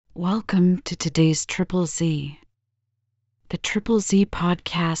Welcome to today's Triple Z. The Triple Z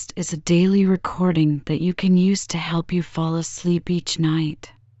podcast is a daily recording that you can use to help you fall asleep each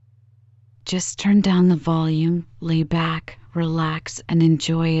night. Just turn down the volume, lay back, relax, and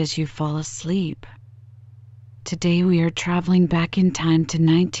enjoy as you fall asleep. Today we are traveling back in time to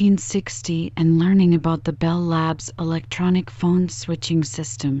 1960 and learning about the Bell Labs electronic phone switching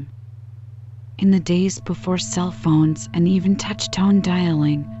system. In the days before cell phones and even touch-tone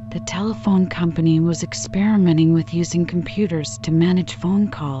dialing, the telephone company was experimenting with using computers to manage phone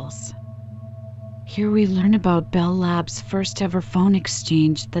calls. Here we learn about Bell Labs' first ever phone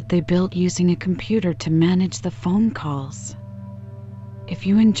exchange that they built using a computer to manage the phone calls. If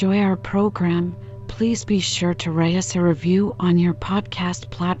you enjoy our program, please be sure to write us a review on your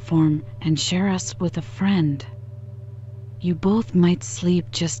podcast platform and share us with a friend. You both might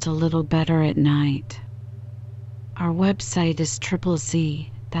sleep just a little better at night. Our website is Triple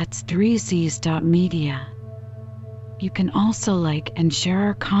Z, that's 3zs.media. You can also like and share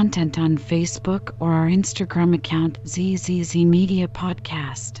our content on Facebook or our Instagram account ZZZ Media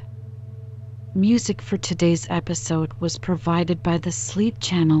Podcast. Music for today's episode was provided by the Sleep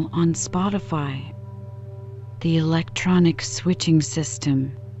Channel on Spotify. The electronic switching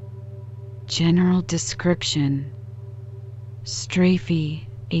system. General description. Strafey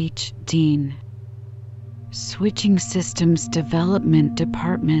H. Dean. Switching Systems Development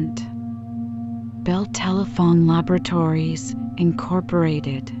Department. Bell Telephone Laboratories,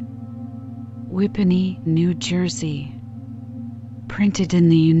 Incorporated. Whippany, New Jersey. Printed in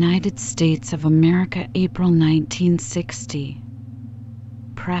the United States of America, April 1960.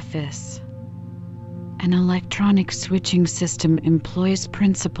 Preface. An electronic switching system employs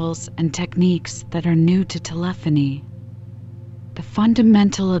principles and techniques that are new to telephony. The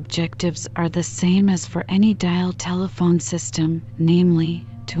fundamental objectives are the same as for any dial telephone system, namely,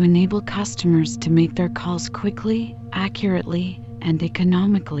 to enable customers to make their calls quickly, accurately, and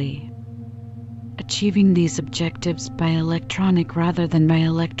economically. Achieving these objectives by electronic rather than by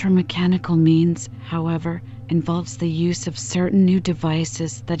electromechanical means, however, involves the use of certain new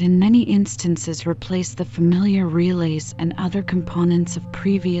devices that in many instances replace the familiar relays and other components of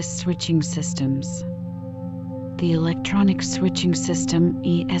previous switching systems. The Electronic Switching System,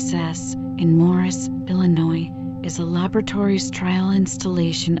 ESS, in Morris, Illinois, is a laboratory's trial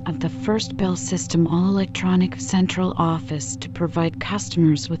installation of the first Bell System all-electronic central office to provide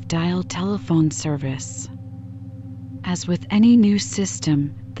customers with dial telephone service. As with any new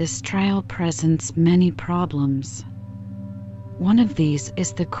system, this trial presents many problems. One of these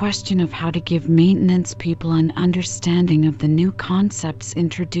is the question of how to give maintenance people an understanding of the new concepts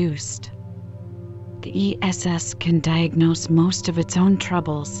introduced. The ESS can diagnose most of its own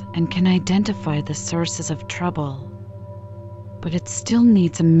troubles and can identify the sources of trouble. But it still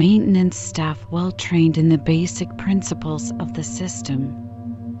needs a maintenance staff well trained in the basic principles of the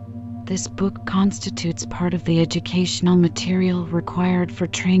system. This book constitutes part of the educational material required for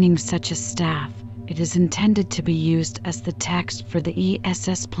training such a staff. It is intended to be used as the text for the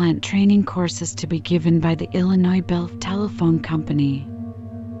ESS plant training courses to be given by the Illinois Bell Telephone Company.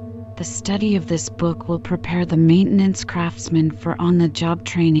 The study of this book will prepare the maintenance craftsman for on-the-job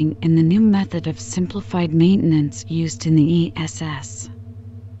training in the new method of simplified maintenance used in the ESS.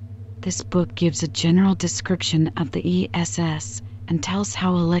 This book gives a general description of the ESS and tells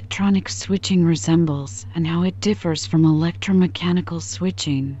how electronic switching resembles and how it differs from electromechanical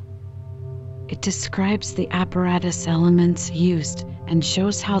switching. It describes the apparatus elements used and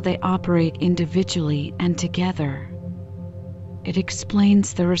shows how they operate individually and together. It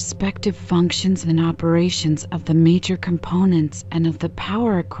explains the respective functions and operations of the major components and of the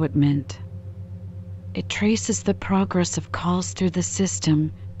power equipment. It traces the progress of calls through the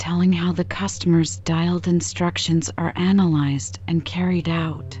system, telling how the customer's dialed instructions are analyzed and carried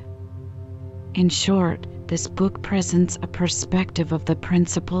out. In short, this book presents a perspective of the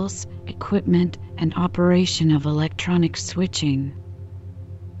principles, equipment, and operation of electronic switching.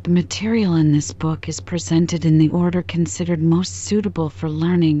 The material in this book is presented in the order considered most suitable for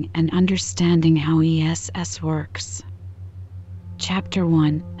learning and understanding how ESS works. Chapter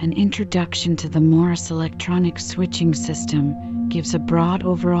 1, An Introduction to the Morris Electronic Switching System, gives a broad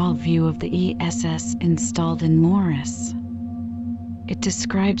overall view of the ESS installed in Morris. It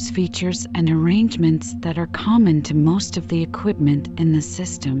describes features and arrangements that are common to most of the equipment in the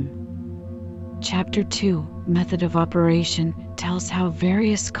system. Chapter 2, Method of Operation, tells how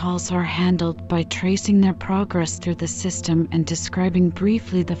various calls are handled by tracing their progress through the system and describing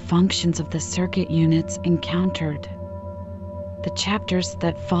briefly the functions of the circuit units encountered. The chapters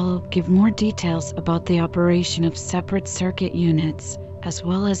that follow give more details about the operation of separate circuit units, as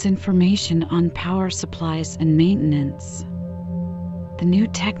well as information on power supplies and maintenance. The new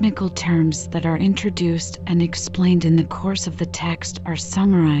technical terms that are introduced and explained in the course of the text are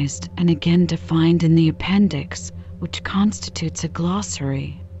summarized and again defined in the appendix, which constitutes a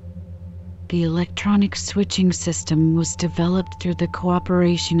glossary. The electronic switching system was developed through the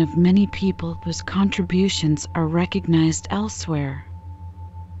cooperation of many people whose contributions are recognized elsewhere.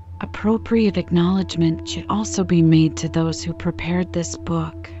 Appropriate acknowledgement should also be made to those who prepared this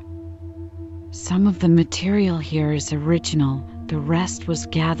book. Some of the material here is original, the rest was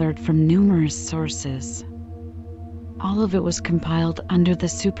gathered from numerous sources. All of it was compiled under the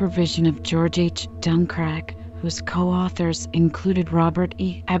supervision of George H. Duncrack, whose co-authors included Robert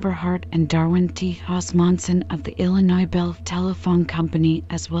E. Eberhardt and Darwin T. Osmondson of the Illinois Bell Telephone Company,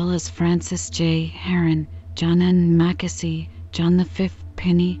 as well as Francis J. Heron, John N. Mackesy, John V.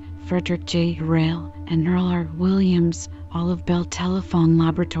 Pinney, Frederick J. Rail, and Earl R. Williams, all of Bell Telephone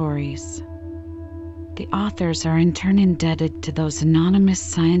Laboratories. The authors are in turn indebted to those anonymous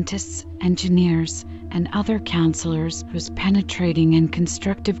scientists, engineers, and other counselors whose penetrating and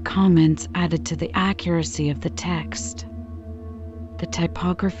constructive comments added to the accuracy of the text. The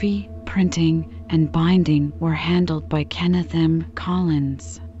typography, printing, and binding were handled by Kenneth M.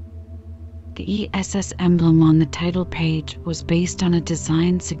 Collins. The ESS emblem on the title page was based on a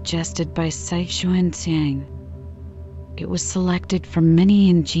design suggested by Tsai Xuan-Xiang. It was selected from many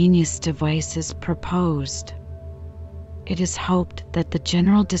ingenious devices proposed. It is hoped that the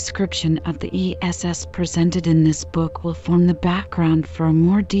general description of the ESS presented in this book will form the background for a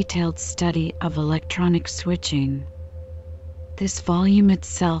more detailed study of electronic switching. This volume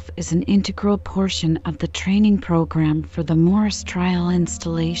itself is an integral portion of the training program for the Morse trial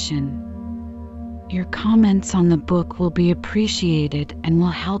installation. Your comments on the book will be appreciated and will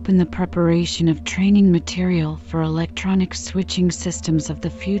help in the preparation of training material for electronic switching systems of the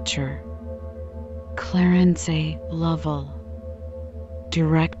future. Clarence A. Lovell,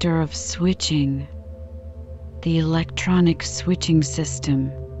 Director of Switching. The Electronic Switching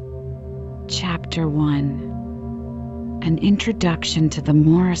System. Chapter 1. An Introduction to the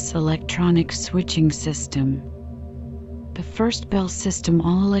Morse Electronic Switching System. The first Bell System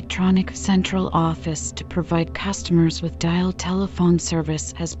all-electronic central office to provide customers with dial telephone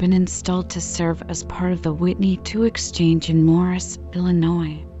service has been installed to serve as part of the Whitney II Exchange in Morris,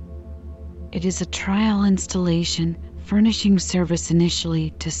 Illinois. It is a trial installation, furnishing service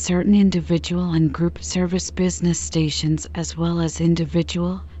initially to certain individual and group service business stations as well as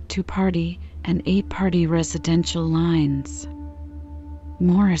individual, two-party, and eight-party residential lines.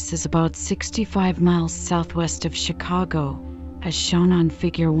 Morris is about 65 miles southwest of Chicago, as shown on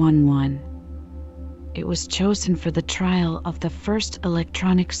Figure 1.1. It was chosen for the trial of the first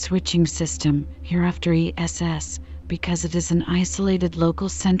electronic switching system, hereafter ESS, because it is an isolated local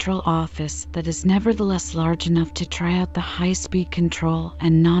central office that is nevertheless large enough to try out the high-speed control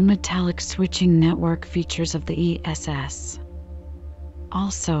and non-metallic switching network features of the ESS.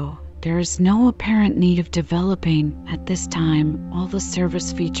 Also, there is no apparent need of developing, at this time, all the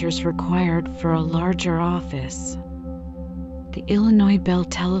service features required for a larger office. The Illinois Bell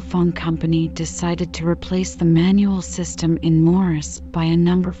Telephone Company decided to replace the manual system in Morris by a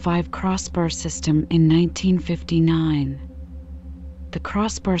number 5 crossbar system in 1959. The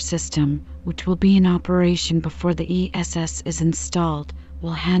crossbar system, which will be in operation before the ESS is installed,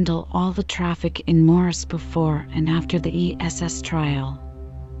 will handle all the traffic in Morris before and after the ESS trial.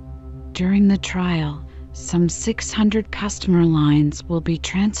 During the trial, some 600 customer lines will be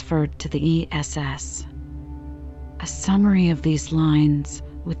transferred to the ESS. A summary of these lines,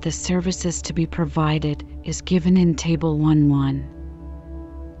 with the services to be provided, is given in Table 1.1.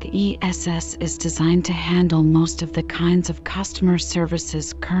 The ESS is designed to handle most of the kinds of customer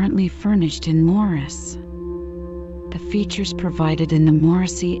services currently furnished in Morris. The features provided in the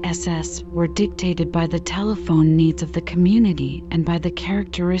Morris ESS were dictated by the telephone needs of the community and by the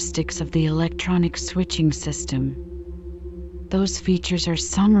characteristics of the electronic switching system. Those features are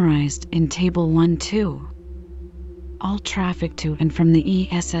summarized in Table 1.2. All traffic to and from the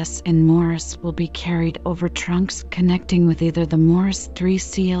ESS in Morris will be carried over trunks connecting with either the Morris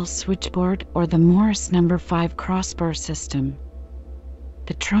 3CL switchboard or the Morris No. 5 crossbar system.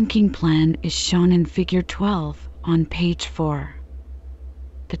 The trunking plan is shown in Figure 12 on page 4.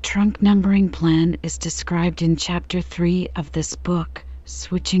 The trunk numbering plan is described in Chapter 3 of this book,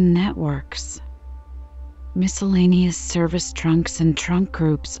 Switching Networks. Miscellaneous service trunks and trunk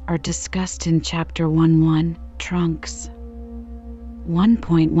groups are discussed in Chapter 1.1, Trunks.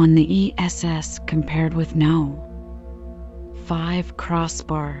 1.1 The ESS compared with No. 5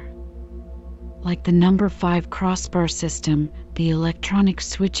 crossbar. Like the number 5 crossbar system, the electronic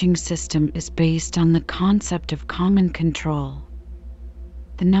switching system is based on the concept of common control.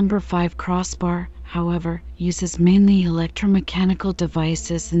 The number 5 crossbar, however, uses mainly electromechanical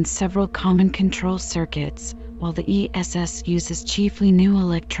devices and several common control circuits, while the ESS uses chiefly new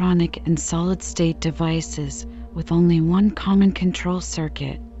electronic and solid-state devices, with only one common control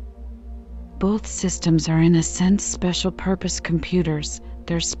circuit. Both systems are in a sense special-purpose computers.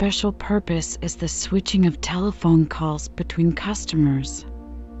 Their special purpose is the switching of telephone calls between customers.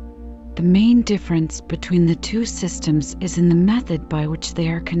 The main difference between the two systems is in the method by which they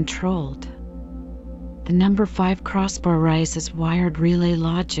are controlled. The number 5 crossbar uses wired relay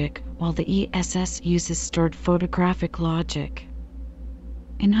logic, while the ESS uses stored photographic logic.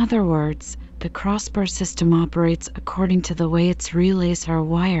 In other words, the crossbar system operates according to the way its relays are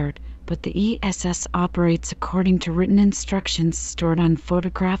wired, but the ESS operates according to written instructions stored on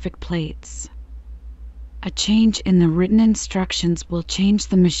photographic plates. A change in the written instructions will change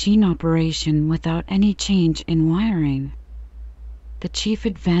the machine operation without any change in wiring. The chief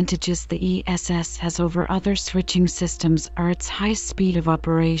advantages the ESS has over other switching systems are its high speed of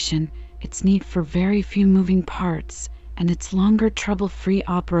operation, its need for very few moving parts, and its longer trouble-free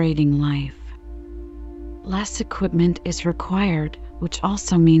operating life. Less equipment is required, which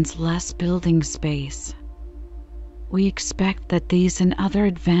also means less building space. We expect that these and other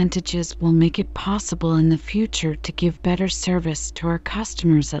advantages will make it possible in the future to give better service to our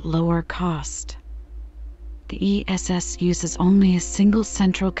customers at lower cost. The ESS uses only a single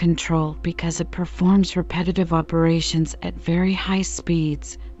central control because it performs repetitive operations at very high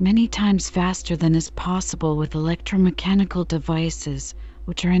speeds, many times faster than is possible with electromechanical devices,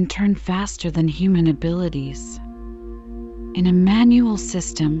 which are in turn faster than human abilities. In a manual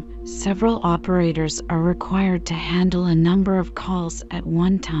system, several operators are required to handle a number of calls at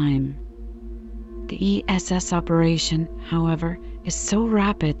one time. The ESS operation, however, is so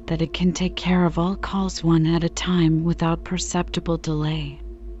rapid that it can take care of all calls one at a time without perceptible delay.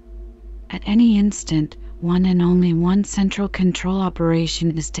 At any instant, one and only one central control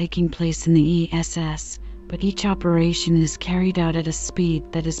operation is taking place in the ESS, but each operation is carried out at a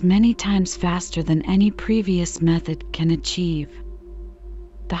speed that is many times faster than any previous method can achieve.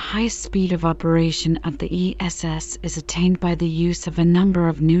 The high speed of operation of the ESS is attained by the use of a number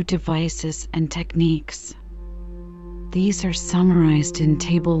of new devices and techniques. These are summarized in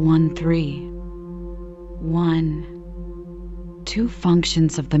Table 1.3. 1. 2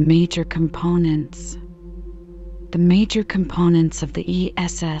 functions of the major components. The major components of the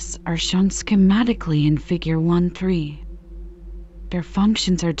ESS are shown schematically in Figure 1.3. Their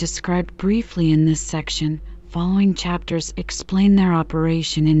functions are described briefly in this section. Following chapters explain their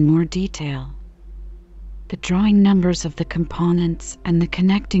operation in more detail. The drawing numbers of the components and the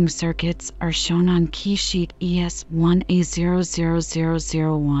connecting circuits are shown on key sheet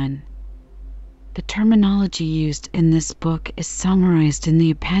ES1A00001. The terminology used in this book is summarized in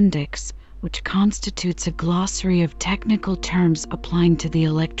the appendix, which constitutes a glossary of technical terms applying to the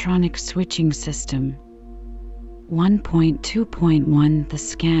electronic switching system. 1.2.1 The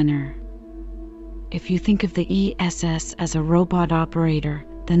scanner. If you think of the ESS as a robot operator,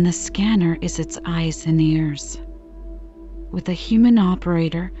 then the scanner is its eyes and ears. With a human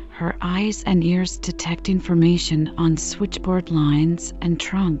operator, her eyes and ears detect information on switchboard lines and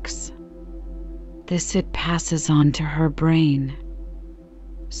trunks. This it passes on to her brain.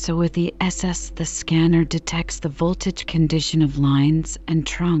 So with the ESS, the scanner detects the voltage condition of lines and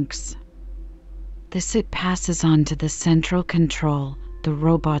trunks. This it passes on to the central control, the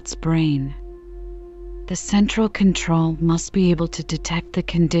robot's brain. The central control must be able to detect the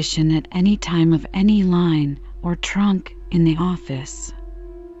condition at any time of any line or trunk in the office.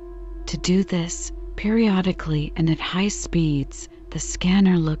 To do this, periodically and at high speeds, the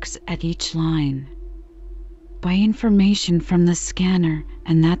scanner looks at each line. By information from the scanner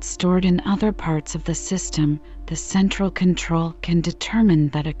and that stored in other parts of the system, the central control can determine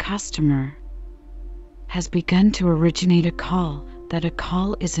that a customer has begun to originate a call, that a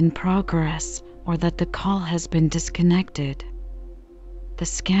call is in progress, or that the call has been disconnected. The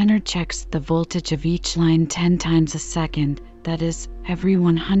scanner checks the voltage of each line 10 times a second, that is, every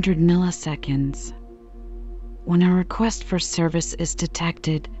 100 milliseconds. When a request for service is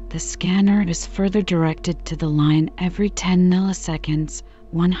detected, the scanner is further directed to the line every 10 milliseconds,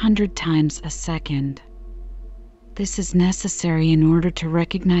 100 times a second. This is necessary in order to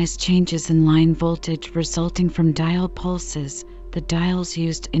recognize changes in line voltage resulting from dial pulses. The dials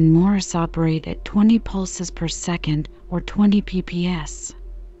used in Morse operate at 20 pulses per second, or 20 pps.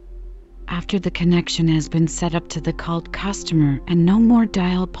 After the connection has been set up to the called customer and no more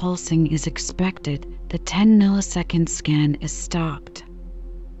dial pulsing is expected, the 10 millisecond scan is stopped.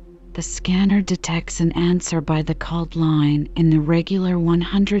 The scanner detects an answer by the called line in the regular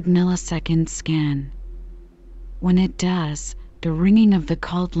 100 millisecond scan. When it does, the ringing of the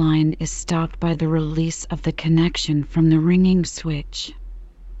called line is stopped by the release of the connection from the ringing switch.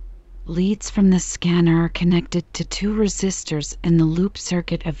 Leads from the scanner are connected to two resistors in the loop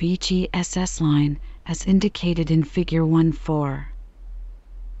circuit of each ESS line, as indicated in Figure 1.4.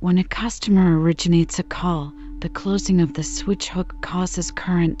 When a customer originates a call, the closing of the switch hook causes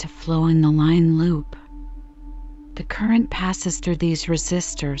current to flow in the line loop. The current passes through these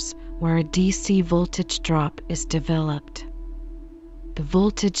resistors, where a DC voltage drop is developed. The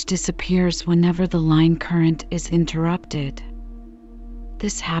voltage disappears whenever the line current is interrupted.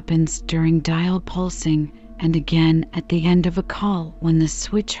 This happens during dial pulsing and again at the end of a call when the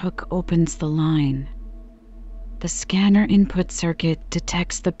switch hook opens the line. The scanner input circuit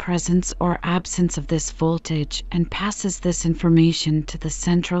detects the presence or absence of this voltage and passes this information to the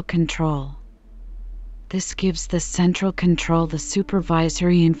central control. This gives the central control the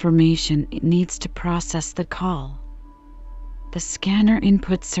supervisory information it needs to process the call. The scanner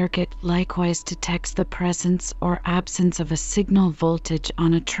input circuit likewise detects the presence or absence of a signal voltage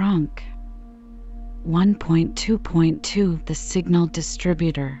on a trunk. 1.2.2 The signal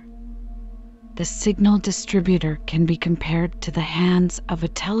distributor. The signal distributor can be compared to the hands of a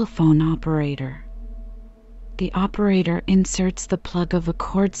telephone operator. The operator inserts the plug of a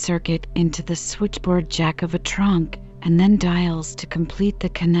cord circuit into the switchboard jack of a trunk and then dials to complete the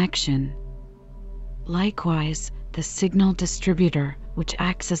connection. Likewise, the signal distributor, which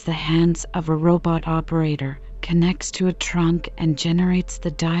acts as the hands of a robot operator, connects to a trunk and generates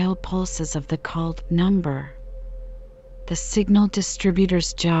the dial pulses of the called number. The signal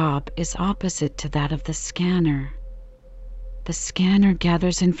distributor's job is opposite to that of the scanner. The scanner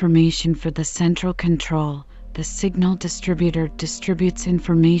gathers information for the central control. The signal distributor distributes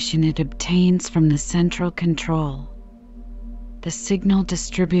information it obtains from the central control. The signal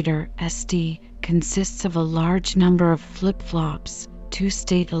distributor, SD, consists of a large number of flip-flops,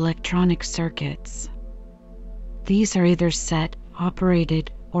 two-state electronic circuits. These are either set,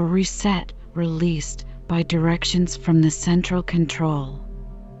 operated, or reset, released, by directions from the central control.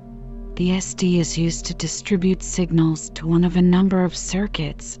 The SD is used to distribute signals to one of a number of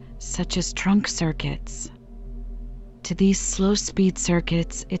circuits, such as trunk circuits. To these slow-speed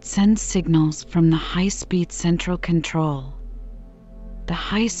circuits, it sends signals from the high-speed central control. The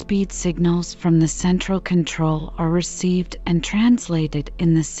high-speed signals from the central control are received and translated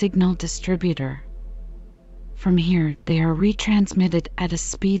in the signal distributor. From here, they are retransmitted at a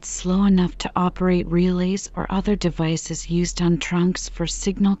speed slow enough to operate relays or other devices used on trunks for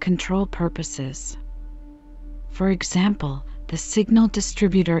signal control purposes. For example, the signal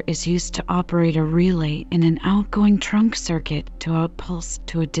distributor is used to operate a relay in an outgoing trunk circuit to outpulse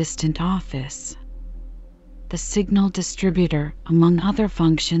to a distant office. The signal distributor, among other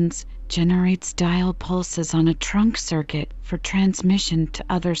functions, generates dial pulses on a trunk circuit for transmission to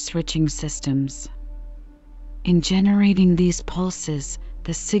other switching systems. In generating these pulses,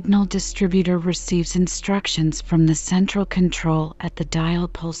 the signal distributor receives instructions from the central control at the dial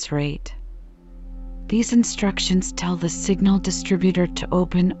pulse rate. These instructions tell the signal distributor to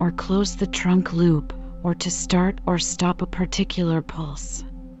open or close the trunk loop, or to start or stop a particular pulse.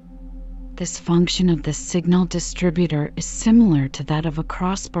 This function of the signal distributor is similar to that of a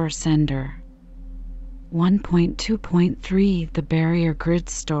crossbar sender. 1.2.3 The barrier grid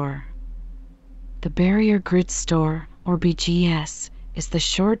store. The barrier grid store, or BGS, is the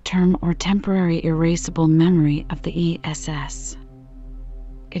short-term or temporary erasable memory of the ESS.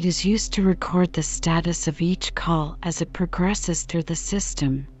 It is used to record the status of each call as it progresses through the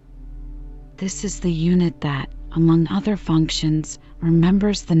system. This is the unit that, among other functions,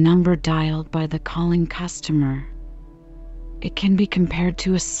 remembers the number dialed by the calling customer. It can be compared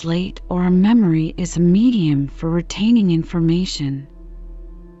to a slate, or a memory is a medium for retaining information.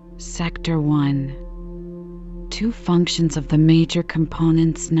 Sector 1. 2 functions of the major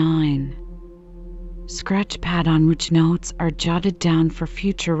components. 9. Scratchpad on which notes are jotted down for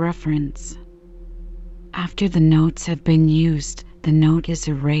future reference. After the notes have been used, the note is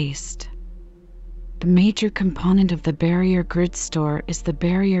erased. The major component of the barrier grid store is the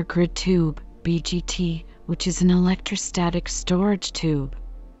barrier grid tube, BGT, which is an electrostatic storage tube.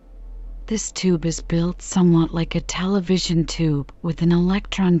 This tube is built somewhat like a television tube, with an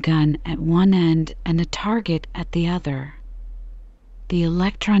electron gun at one end and a target at the other. The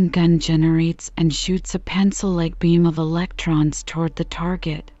electron gun generates and shoots a pencil-like beam of electrons toward the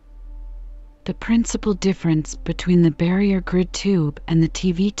target. The principal difference between the barrier grid tube and the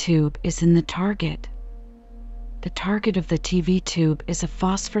TV tube is in the target. The target of the TV tube is a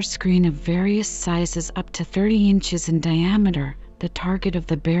phosphor screen of various sizes up to 30 inches in diameter. The target of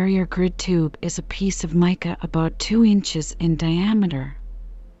the barrier grid tube is a piece of mica about 2 inches in diameter.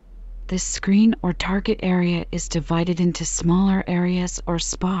 This screen or target area is divided into smaller areas or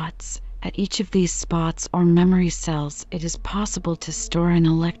spots. At each of these spots or memory cells, it is possible to store an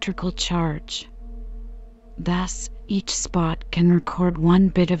electrical charge. Thus, each spot can record 1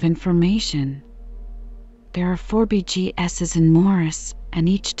 bit of information. There are 4 BGSs in Morris, and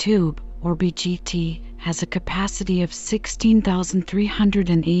each tube, or BGT, has a capacity of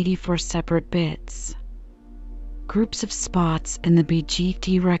 16,384 separate bits. Groups of spots in the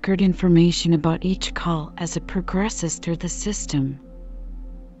BGT record information about each call as it progresses through the system.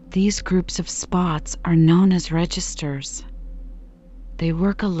 These groups of spots are known as registers. They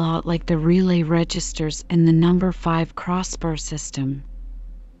work a lot like the relay registers in the number 5 crossbar system.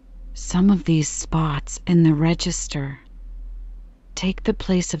 Some of these spots in the register take the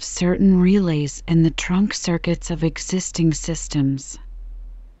place of certain relays in the trunk circuits of existing systems.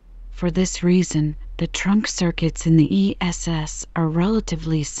 For this reason, the trunk circuits in the ESS are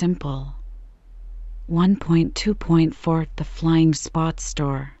relatively simple. 1.2.4 The Flying Spot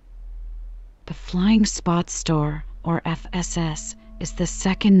Store. The Flying Spot Store, or FSS, is the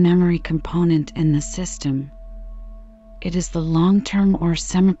second memory component in the system. It is the long-term or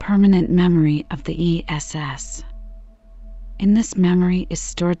semi-permanent memory of the ESS. In this memory is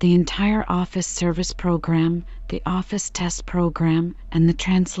stored the entire Office service program, the Office test program, and the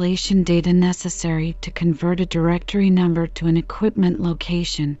translation data necessary to convert a directory number to an equipment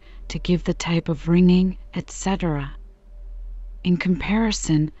location, to give the type of ringing, etc. In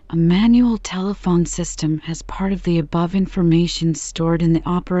comparison, a manual telephone system has part of the above information stored in the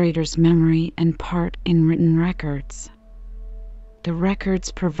operator's memory and part in written records. The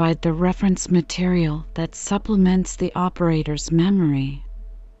records provide the reference material that supplements the operator's memory.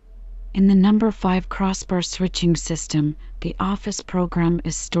 In the number 5 crossbar switching system, the Office program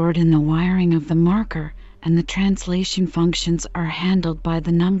is stored in the wiring of the marker, and the translation functions are handled by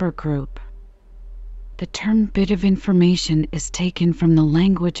the number group. The term bit of information is taken from the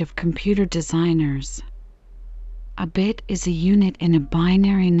language of computer designers. A bit is a unit in a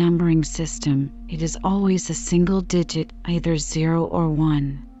binary numbering system. It is always a single digit, either 0 or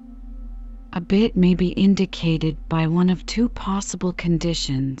 1. A bit may be indicated by one of 2 possible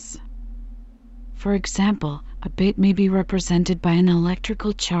conditions. For example, a bit may be represented by an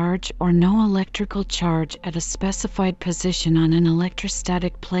electrical charge or no electrical charge at a specified position on an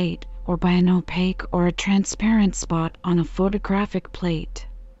electrostatic plate, or by an opaque or a transparent spot on a photographic plate.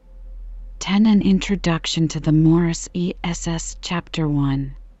 10. An Introduction to the Morris ESS Chapter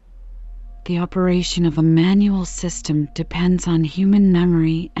 1. The operation of a manual system depends on human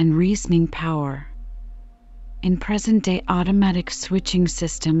memory and reasoning power. In present-day automatic switching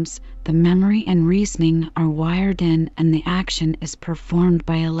systems, the memory and reasoning are wired in and the action is performed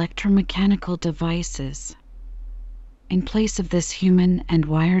by electromechanical devices. In place of this human and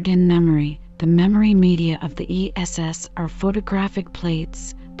wired-in memory, the memory media of the ESS are photographic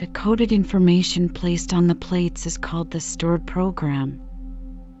plates. The coded information placed on the plates is called the stored program.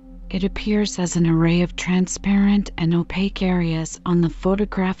 It appears as an array of transparent and opaque areas on the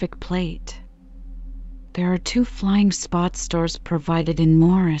photographic plate. There are 2 flying spot stores provided in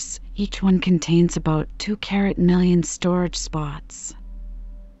Morris. Each one contains about 2 million storage spots.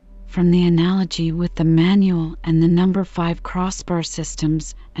 From the analogy with the manual and the number 5 crossbar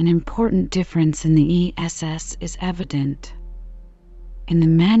systems, an important difference in the ESS is evident. In the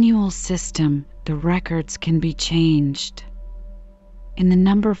manual system, the records can be changed. In the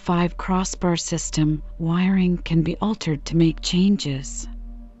number 5 crossbar system, wiring can be altered to make changes.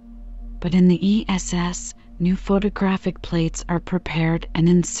 But in the ESS, new photographic plates are prepared and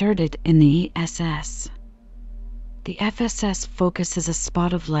inserted in the ESS. The FSS focuses a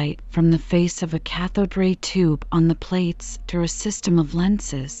spot of light from the face of a cathode ray tube on the plates through a system of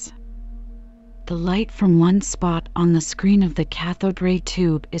lenses. The light from one spot on the screen of the cathode ray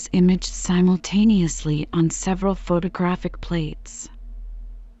tube is imaged simultaneously on several photographic plates.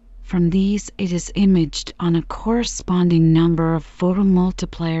 From these, it is imaged on a corresponding number of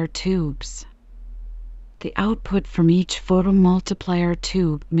photomultiplier tubes. The output from each photomultiplier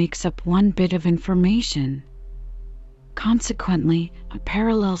tube makes up 1 bit of information. Consequently, a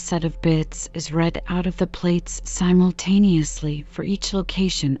parallel set of bits is read out of the plates simultaneously for each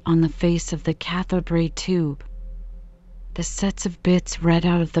location on the face of the cathode ray tube. The sets of bits read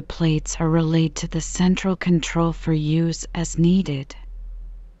out of the plates are relayed to the central control for use as needed.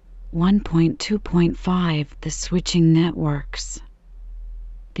 1.2.5 The switching networks.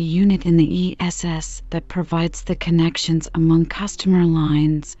 The unit in the ESS that provides the connections among customer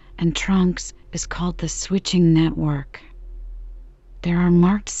lines and trunks is called the switching network. There are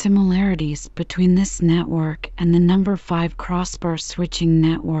marked similarities between this network and the number 5 crossbar switching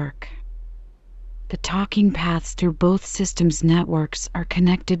network. The talking paths through both systems' networks are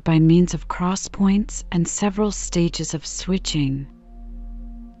connected by means of crosspoints and several stages of switching.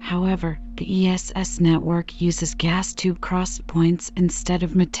 However, the ESS network uses gas tube crosspoints instead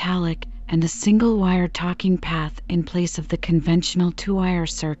of metallic and a single-wire talking path in place of the conventional 2-wire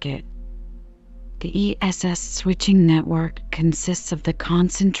circuit. The ESS switching network consists of the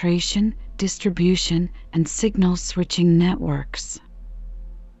concentration, distribution, and signal switching networks.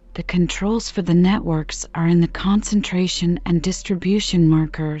 The controls for the networks are in the concentration and distribution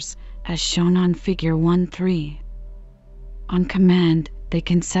markers, as shown on Figure 1.3. On command, they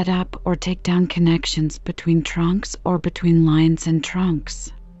can set up or take down connections between trunks or between lines and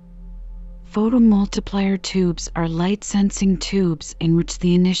trunks. Photomultiplier tubes are light-sensing tubes in which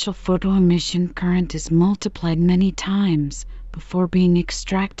the initial photoemission current is multiplied many times before being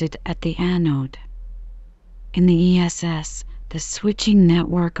extracted at the anode. In the ESS, the switching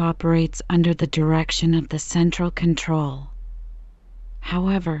network operates under the direction of the central control.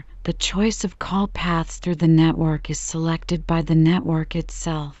 However, the choice of call paths through the network is selected by the network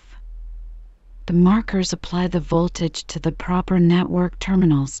itself. The markers apply the voltage to the proper network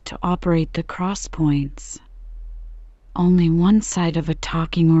terminals to operate the crosspoints. Only one side of a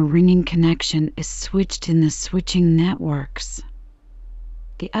talking or ringing connection is switched in the switching networks.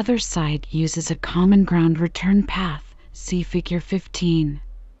 The other side uses a common ground return path, see Figure 15.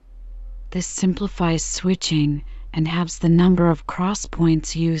 This simplifies switching and halves the number of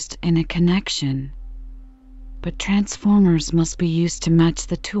crosspoints used in a connection. But transformers must be used to match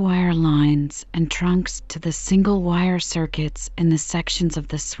the 2-wire lines and trunks to the single-wire circuits in the sections of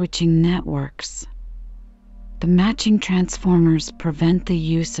the switching networks. The matching transformers prevent the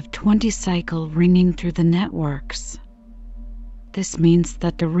use of 20-cycle ringing through the networks. This means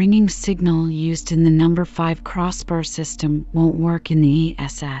that the ringing signal used in the number 5 crossbar system won't work in the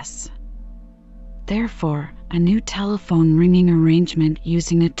ESS. Therefore, a new telephone ringing arrangement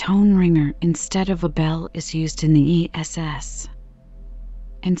using a tone ringer instead of a bell is used in the ESS.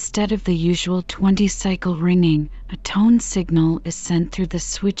 Instead of the usual 20-cycle ringing, a tone signal is sent through the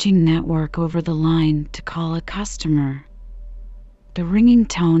switching network over the line to call a customer. The ringing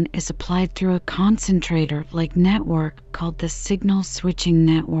tone is applied through a concentrator-like network called the signal switching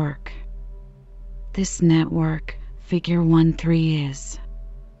network. This network, Figure 1.3 is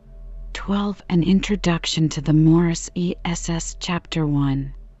 12. An Introduction to the Morse ESS Chapter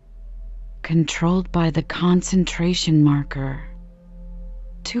 1. Controlled by the concentration marker.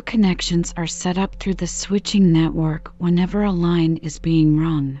 2 connections are set up through the switching network whenever a line is being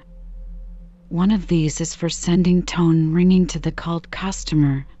rung. One of these is for sending tone ringing to the called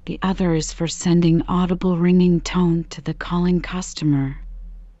customer, the other is for sending audible ringing tone to the calling customer.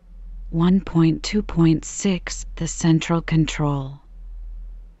 1.2.6 The Central Control.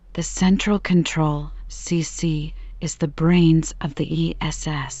 The central control, CC, is the brains of the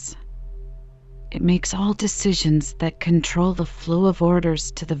ESS. It makes all decisions that control the flow of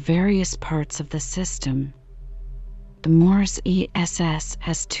orders to the various parts of the system. The Morse ESS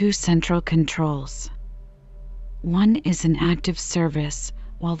has 2 central controls. One is in active service,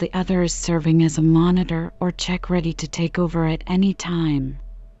 while the other is serving as a monitor or check ready to take over at any time.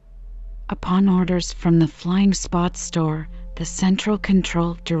 Upon orders from the Flying Spot store, the central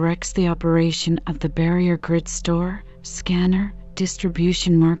control directs the operation of the barrier grid store, scanner,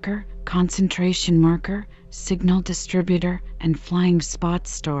 distribution marker, concentration marker, signal distributor, and Flying Spot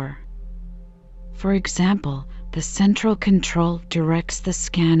store. For example, the central control directs the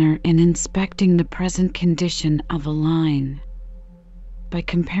scanner in inspecting the present condition of a line. By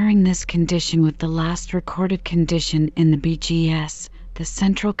comparing this condition with the last recorded condition in the BGS, the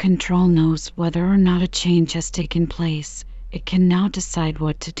central control knows whether or not a change has taken place. It can now decide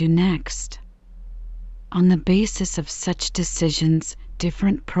what to do next. On the basis of such decisions,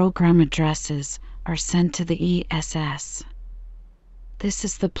 different program addresses are sent to the ESS. This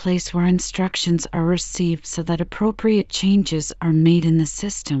is the place where instructions are received so that appropriate changes are made in the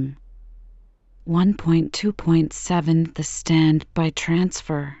system. 1.2.7 The Standby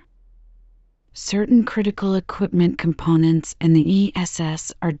Transfer. Certain critical equipment components in the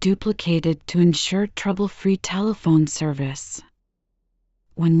ESS are duplicated to ensure trouble-free telephone service.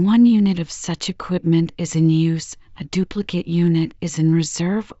 When one unit of such equipment is in use, a duplicate unit is in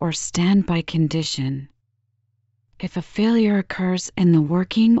reserve or standby condition. If a failure occurs in the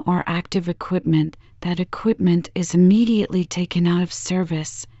working or active equipment, that equipment is immediately taken out of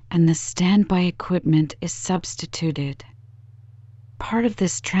service and the standby equipment is substituted. Part of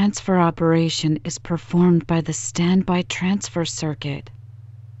this transfer operation is performed by the standby transfer circuit.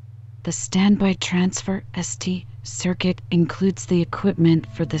 The standby transfer (ST) circuit includes the equipment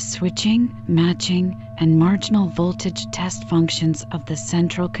for the switching, matching, and marginal voltage test functions of the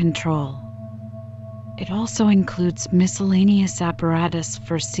central control. It also includes miscellaneous apparatus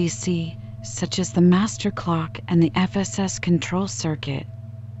for CC, such as the master clock and the FSS control circuit.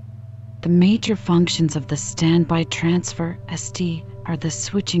 The major functions of the standby transfer (ST) are the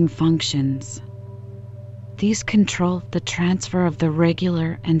switching functions. These control the transfer of the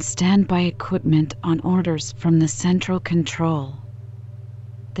regular and standby equipment on orders from the central control.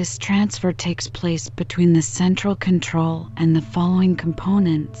 This transfer takes place between the central control and the following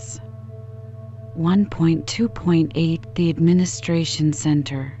components. 1.2.8 The Administration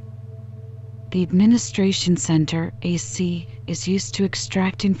Center. The Administration Center (AC) is used to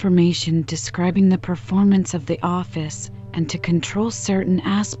extract information describing the performance of the office and to control certain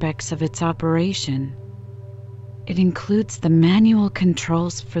aspects of its operation. It includes the manual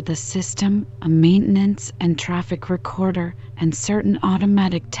controls for the system, a maintenance and traffic recorder, and certain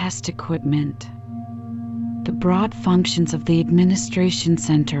automatic test equipment. The broad functions of the Administration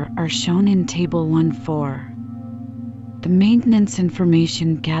Center are shown in Table 1.4. The maintenance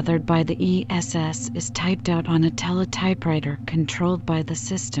information gathered by the ESS is typed out on a teletypewriter controlled by the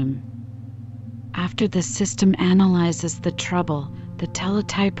system. After the system analyzes the trouble, the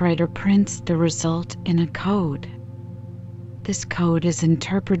teletypewriter prints the result in a code. This code is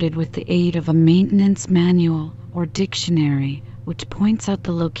interpreted with the aid of a maintenance manual or dictionary, which points out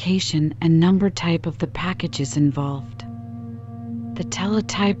the location and number type of the packages involved. The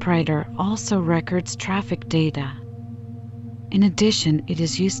teletypewriter also records traffic data. In addition, it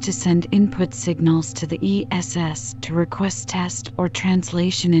is used to send input signals to the ESS to request test or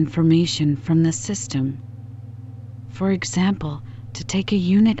translation information from the system. For example, to take a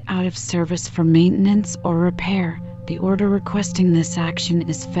unit out of service for maintenance or repair, the order requesting this action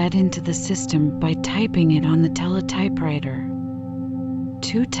is fed into the system by typing it on the teletypewriter.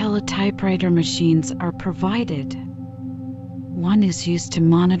 2 teletypewriter machines are provided. One is used to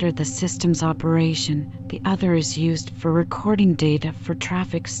monitor the system's operation, the other is used for recording data for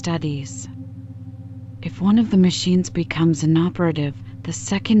traffic studies. If one of the machines becomes inoperative, the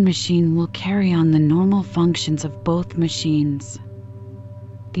second machine will carry on the normal functions of both machines.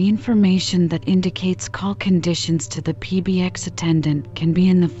 The information that indicates call conditions to the PBX attendant can be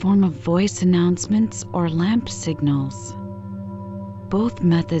in the form of voice announcements or lamp signals. Both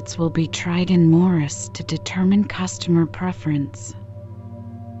methods will be tried in Morris to determine customer preference.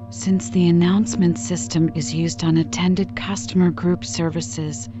 Since the announcement system is used on attended customer group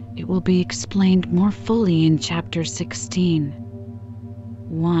services, it will be explained more fully in Chapter 16.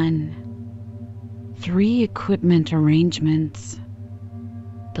 1. 3 Equipment arrangements.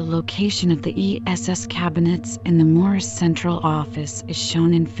 The location of the ESS cabinets in the Morris Central Office is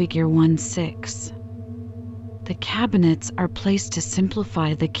shown in Figure 1.6. The cabinets are placed to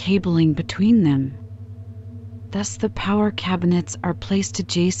simplify the cabling between them. Thus, the power cabinets are placed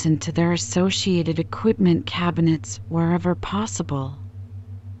adjacent to their associated equipment cabinets wherever possible.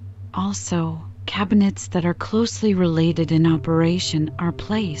 Also, cabinets that are closely related in operation are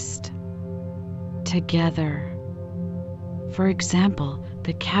placed together. For example,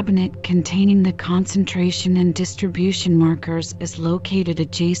 the cabinet containing the concentration and distribution markers is located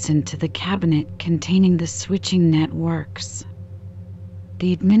adjacent to the cabinet containing the switching networks.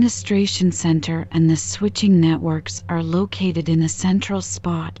 The administration center and the switching networks are located in a central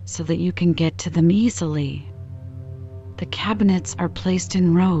spot so that you can get to them easily. The cabinets are placed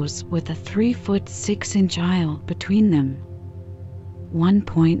in rows with a 3-foot 6-inch aisle between them.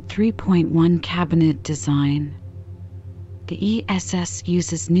 1.3.1 Cabinet Design. The ESS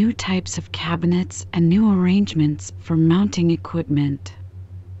uses new types of cabinets and new arrangements for mounting equipment.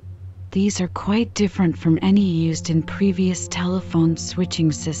 These are quite different from any used in previous telephone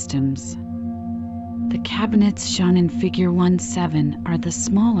switching systems. The cabinets shown in Figure 1.7 are the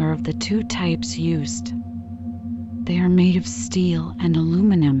smaller of the 2 types used. They are made of steel and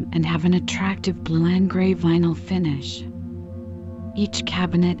aluminum and have an attractive blue and gray vinyl finish. Each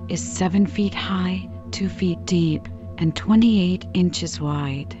cabinet is 7 feet high, 2 feet deep, and 28 inches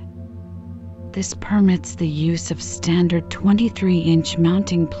wide. This permits the use of standard 23-inch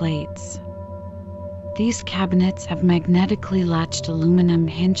mounting plates. These cabinets have magnetically latched aluminum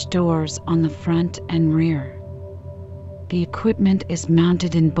hinge doors on the front and rear. The equipment is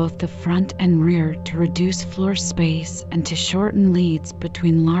mounted in both the front and rear to reduce floor space and to shorten leads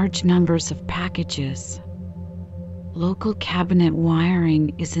between large numbers of packages. Local cabinet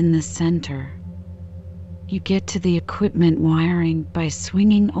wiring is in the center. You get to the equipment wiring by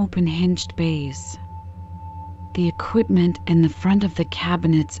swinging open hinged bays. The equipment in the front of the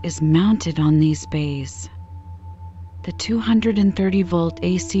cabinets is mounted on these bays. The 230-volt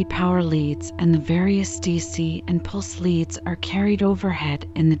AC power leads and the various DC and pulse leads are carried overhead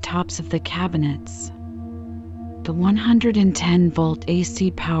in the tops of the cabinets. The 110-volt AC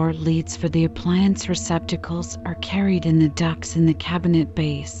power leads for the appliance receptacles are carried in the ducts in the cabinet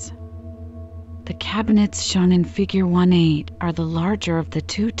base. The cabinets shown in Figure 1.8 are the larger of the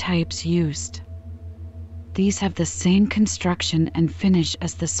two types used. These have the same construction and finish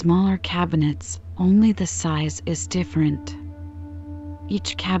as the smaller cabinets, only the size is different.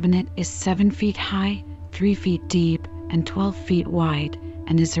 Each cabinet is 7 feet high, 3 feet deep, and 12 feet wide,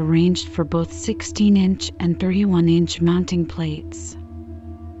 and is arranged for both 16-inch and 31-inch mounting plates.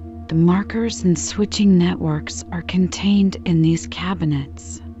 The markers and switching networks are contained in these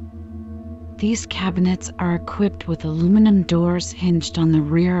cabinets. These cabinets are equipped with aluminum doors hinged on the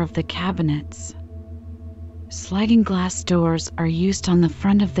rear of the cabinets. Sliding glass doors are used on the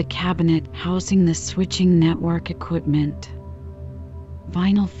front of the cabinet housing the switching network equipment.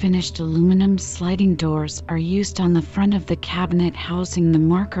 Vinyl finished aluminum sliding doors are used on the front of the cabinet housing the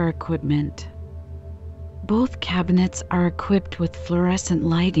marker equipment. Both cabinets are equipped with fluorescent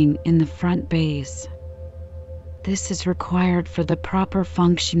lighting in the front bays. This is required for the proper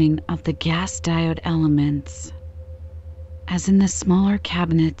functioning of the gas diode elements. As in the smaller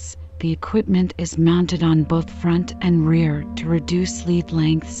cabinets, the equipment is mounted on both front and rear to reduce lead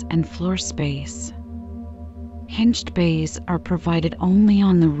lengths and floor space. Hinged bays are provided only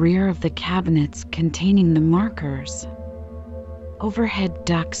on the rear of the cabinets containing the markers. Overhead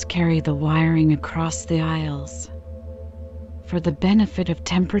ducts carry the wiring across the aisles. For the benefit of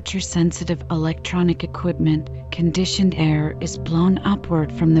temperature-sensitive electronic equipment, conditioned air is blown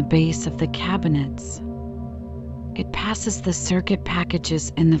upward from the base of the cabinets. It passes the circuit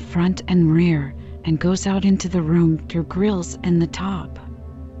packages in the front and rear and goes out into the room through grills in the top.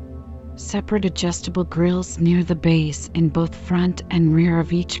 Separate adjustable grills near the base in both front and rear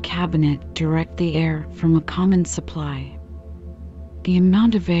of each cabinet direct the air from a common supply. The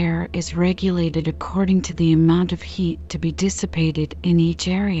amount of air is regulated according to the amount of heat to be dissipated in each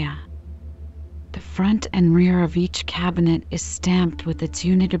area. The front and rear of each cabinet is stamped with its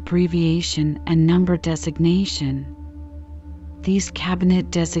unit abbreviation and number designation. These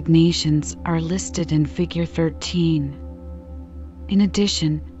cabinet designations are listed in Figure 13. In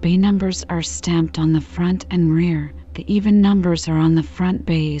addition, bay numbers are stamped on the front and rear, the even numbers are on the front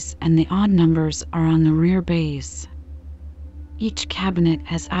bays and the odd numbers are on the rear bays. Each cabinet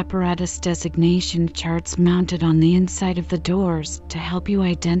has apparatus designation charts mounted on the inside of the doors to help you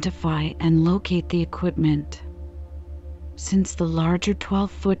identify and locate the equipment. Since the larger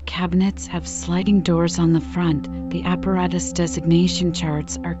 12-foot cabinets have sliding doors on the front, the apparatus designation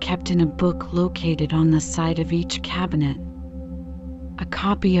charts are kept in a book located on the side of each cabinet. A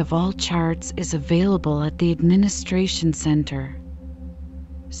copy of all charts is available at the Administration Center.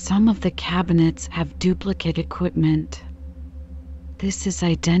 Some of the cabinets have duplicate equipment. This is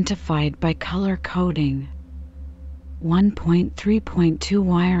identified by color coding. 1.3.2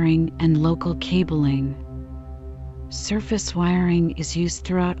 wiring and local cabling. Surface wiring is used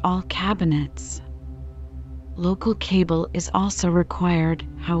throughout all cabinets. Local cable is also required,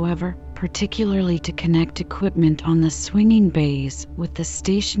 however, particularly to connect equipment on the swinging bays with the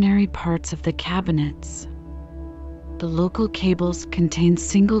stationary parts of the cabinets. The local cables contain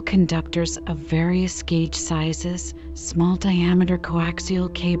single conductors of various gauge sizes, small diameter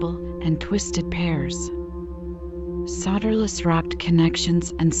coaxial cable, and twisted pairs. Solderless wrapped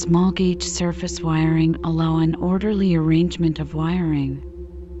connections and small gauge surface wiring allow an orderly arrangement of wiring.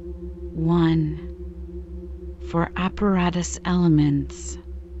 1. For apparatus elements.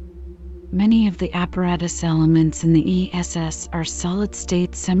 Many of the apparatus elements in the ESS are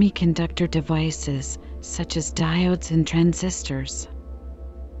solid-state semiconductor devices, such as diodes and transistors.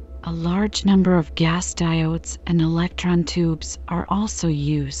 A large number of gas diodes and electron tubes are also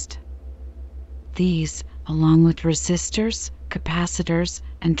used. These, along with resistors, capacitors,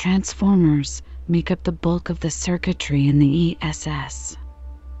 and transformers, make up the bulk of the circuitry in the ESS.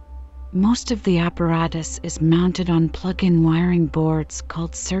 Most of the apparatus is mounted on plug-in wiring boards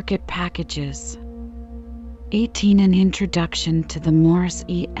called circuit packages. 18 An Introduction to the Morse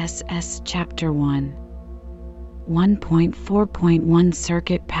ESS Chapter 1. 1.4.1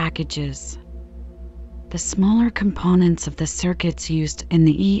 Circuit Packages. The smaller components of the circuits used in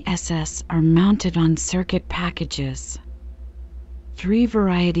the ESS are mounted on circuit packages. 3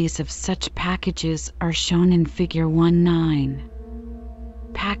 varieties of such packages are shown in Figure 1.9.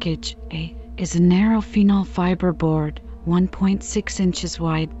 Package A is a narrow phenol fiber board, 1.6 inches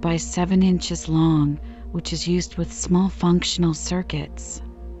wide by 7 inches long, which is used with small functional circuits.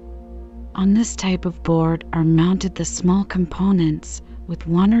 On this type of board are mounted the small components, with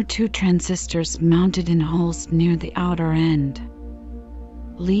 1 or 2 transistors mounted in holes near the outer end.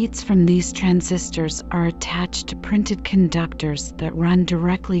 Leads from these transistors are attached to printed conductors that run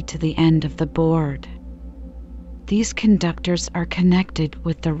directly to the end of the board. These conductors are connected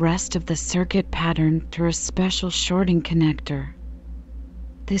with the rest of the circuit pattern through a special shorting connector.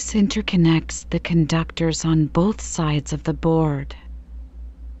 This interconnects the conductors on both sides of the board.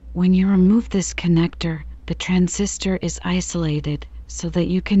 When you remove this connector, the transistor is isolated so that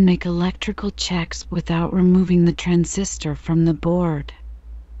you can make electrical checks without removing the transistor from the board.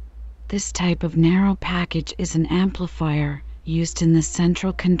 This type of narrow package is an amplifier used in the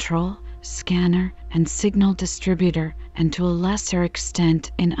central control, scanner, and signal distributor, and to a lesser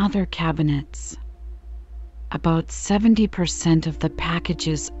extent in other cabinets. About 70% of the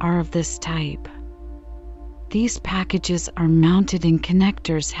packages are of this type. These packages are mounted in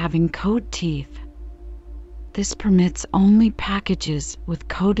connectors having code teeth. This permits only packages with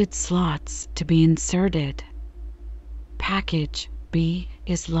coded slots to be inserted. Package B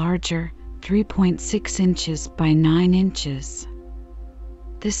is larger, 3.6 inches by 9 inches.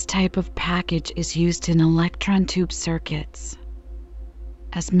 This type of package is used in electron tube circuits.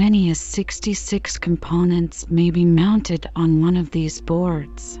 As many as 66 components may be mounted on one of these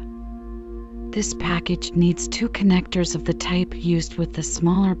boards. This package needs 2 connectors of the type used with the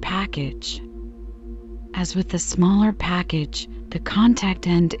smaller package. As with the smaller package, the contact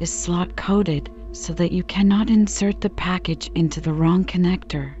end is slot coded so that you cannot insert the package into the wrong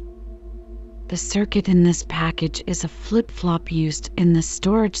connector. The circuit in this package is a flip-flop used in the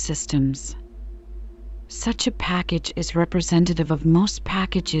storage systems. Such a package is representative of most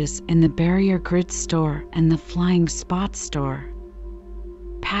packages in the Barrier Grid store and the Flying Spot store.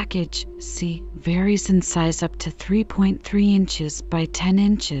 Package C varies in size up to 3.3 inches by 10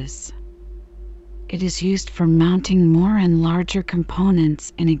 inches. It is used for mounting more and larger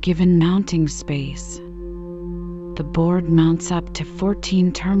components in a given mounting space. The board mounts up to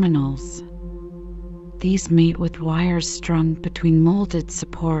 14 terminals. These mate with wires strung between molded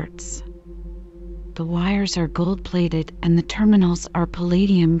supports. The wires are gold-plated and the terminals are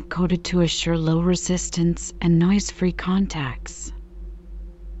palladium coated to assure low resistance and noise-free contacts.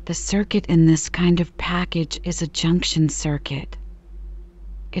 The circuit in this kind of package is a junction circuit.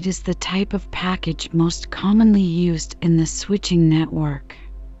 It is the type of package most commonly used in the switching network.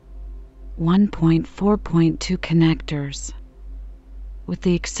 1.4.2 connectors. With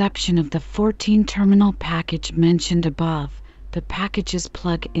the exception of the 14-terminal package mentioned above, the packages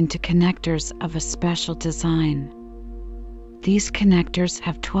plug into connectors of a special design. These connectors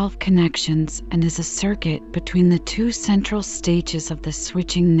have 12 connections and is a circuit between the 2 central stages of the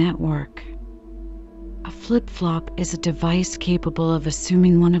switching network. A flip-flop is a device capable of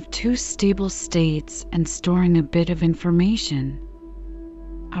assuming one of 2 stable states and storing a bit of information.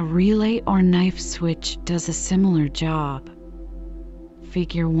 A relay or knife switch does a similar job.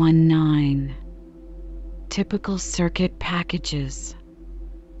 Figure 1.9. Typical circuit packages.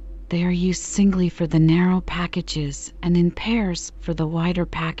 They are used singly for the narrow packages and in pairs for the wider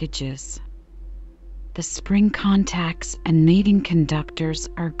packages. The spring contacts and mating conductors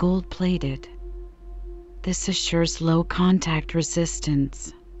are gold-plated. This assures low contact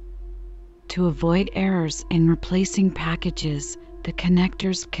resistance. To avoid errors in replacing packages, the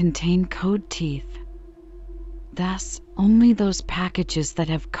connectors contain code teeth. Thus, only those packages that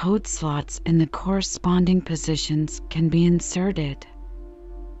have code slots in the corresponding positions can be inserted.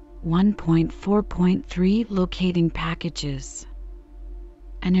 1.4.3 Locating packages.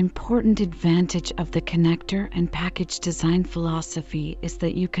 An important advantage of the connector and package design philosophy is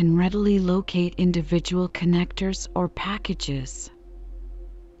that you can readily locate individual connectors or packages.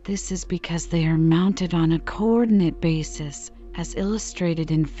 This is because they are mounted on a coordinate basis, as illustrated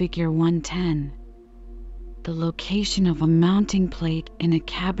in Figure 1.10. The location of a mounting plate in a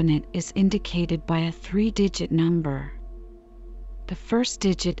cabinet is indicated by a 3-digit number. The first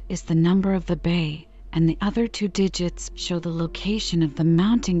digit is the number of the bay, and the other 2 digits show the location of the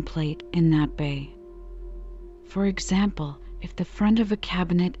mounting plate in that bay. For example, if the front of a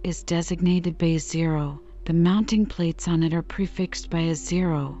cabinet is designated bay 0, the mounting plates on it are prefixed by a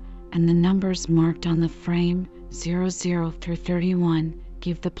 0, and the numbers marked on the frame 00 through 31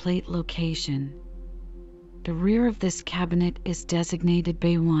 give the plate location. The rear of this cabinet is designated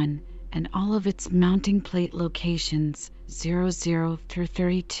Bay 1, and all of its mounting plate locations 00 through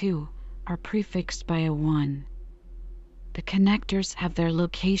 32 are prefixed by a 1. The connectors have their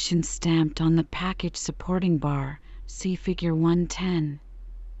locations stamped on the package supporting bar, see Figure 110.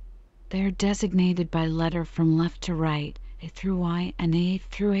 They are designated by letter from left to right, A through Y and A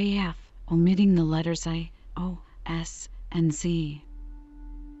through AF, omitting the letters I, O, S, and Z.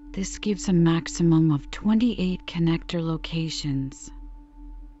 This gives a maximum of 28 connector locations.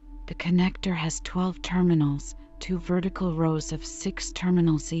 The connector has 12 terminals, 2 vertical rows of 6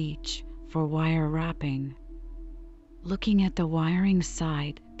 terminals each, for wire wrapping. Looking at the wiring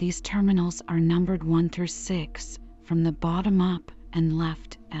side, these terminals are numbered 1 through 6, from the bottom up, and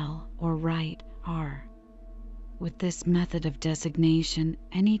left L or right R. With this method of designation,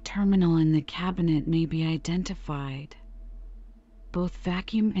 any terminal in the cabinet may be identified. Both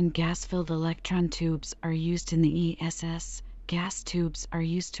vacuum and gas-filled electron tubes are used in the ESS. Gas tubes are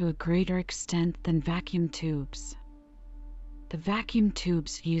used to a greater extent than vacuum tubes. The vacuum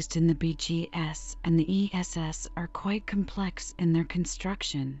tubes used in the BGS and the ESS are quite complex in their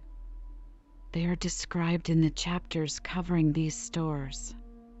construction. They are described in the chapters covering these stores.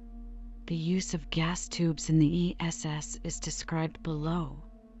 The use of gas tubes in the ESS is described below.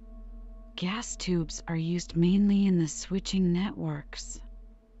 Gas tubes are used mainly in the switching networks.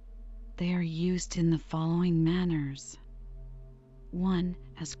 They are used in the following manners. 1.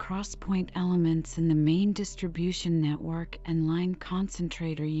 As cross-point elements in the main distribution network and line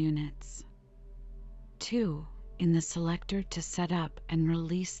concentrator units. 2. In the selector to set up and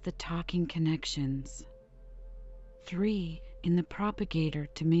release the talking connections. 3. In the propagator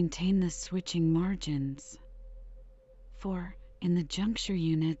to maintain the switching margins. 4. In the juncture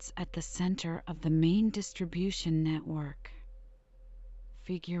units at the center of the main distribution network.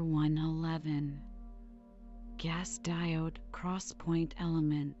 Figure 111. Gas diode cross-point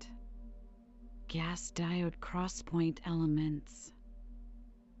element. Gas diode cross-point elements.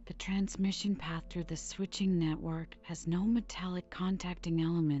 The transmission path through the switching network has no metallic contacting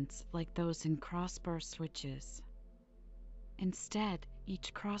elements like those in crossbar switches. Instead,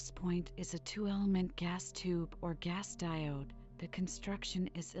 each cross-point is a 2-element gas tube or gas diode. The construction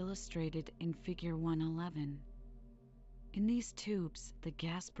is illustrated in Figure 111. In these tubes, the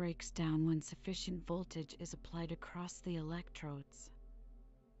gas breaks down when sufficient voltage is applied across the electrodes.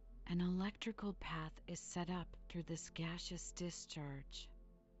 An electrical path is set up through this gaseous discharge.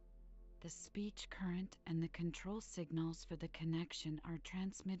 The speech current and the control signals for the connection are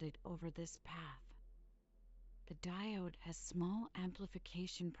transmitted over this path. The diode has small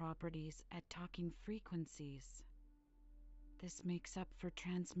amplification properties at talking frequencies. This makes up for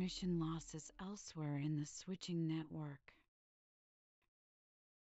transmission losses elsewhere in the switching network.